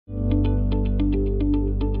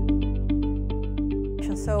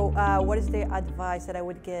What is the advice that I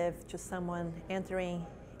would give to someone entering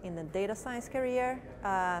in the data science career?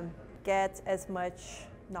 Get as much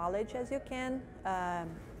knowledge as you can.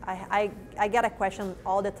 I get a question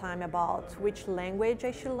all the time about which language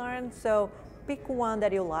I should learn. So pick one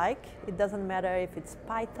that you like. It doesn't matter if it's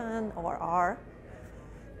Python or R.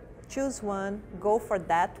 Choose one, go for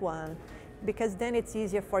that one, because then it's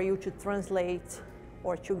easier for you to translate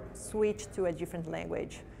or to switch to a different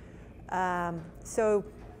language. So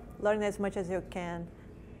learn as much as you can,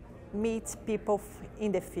 meet people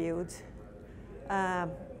in the field,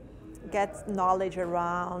 get knowledge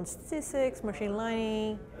around statistics, machine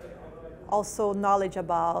learning, also knowledge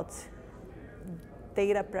about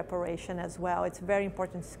data preparation as well. It's a very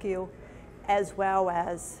important skill, as well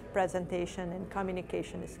as presentation and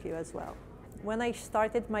communication skill as well. When I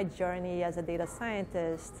started my journey as a data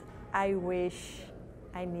scientist, I wish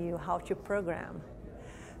I knew how to program.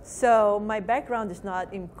 So my background is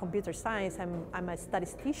not in computer science. I'm a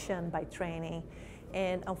statistician by training.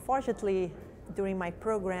 And unfortunately, during my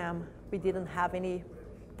program, we didn't have any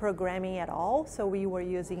programming at all. So we were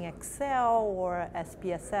using Excel or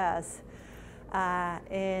SPSS.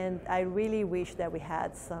 And I really wish that we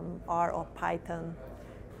had some R or Python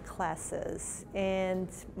classes. And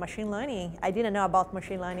machine learning, I didn't know about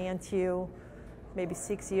machine learning until maybe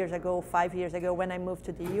 6 years ago, 5 years ago, when I moved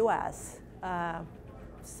to the US.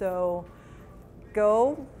 So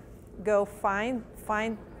go find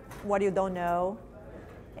what you don't know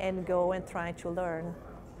and go and try to learn.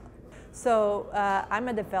 So I'm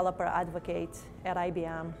a developer advocate at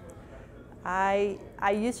IBM. I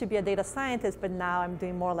used to be a data scientist, but now I'm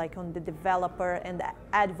doing more like on the developer and the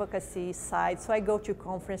advocacy side. So I go to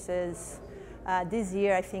conferences. This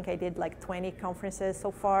year, I think I did like 20 conferences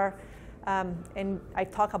so far. And I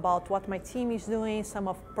talk about what my team is doing, some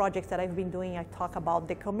of projects that I've been doing. I talk about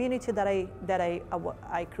the community that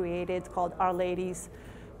I created called Our Ladies.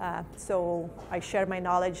 So I share my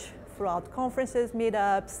knowledge throughout conferences,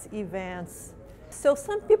 meetups, events. So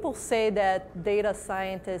some people say that data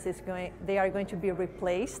scientists they are going to be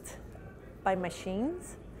replaced by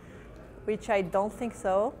machines, which I don't think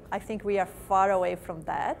so. I think we are far away from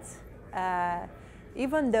that.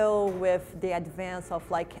 Even though with the advance of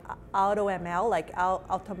like AutoML, like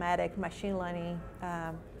automatic machine learning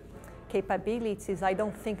capabilities, I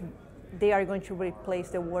don't think they are going to replace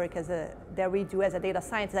the work that we do as a data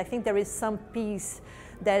scientist. I think there is some piece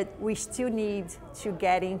that we still need to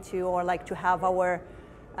get into, or like to have our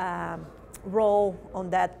role on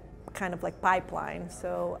that kind of like pipeline.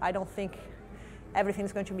 So I don't think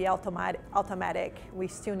everything's going to be automatic. We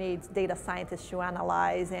still need data scientists to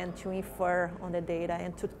analyze and to infer on the data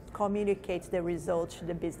and to communicate the results to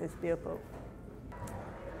the business people.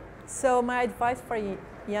 So my advice for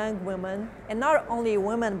young women, and not only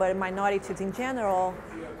women, but minorities in general,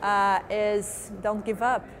 is don't give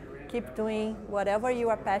up. Keep doing whatever you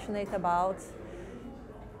are passionate about.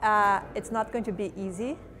 It's not going to be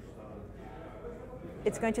easy.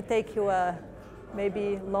 It's going to take you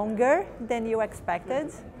maybe longer than you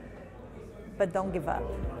expected, but don't give up.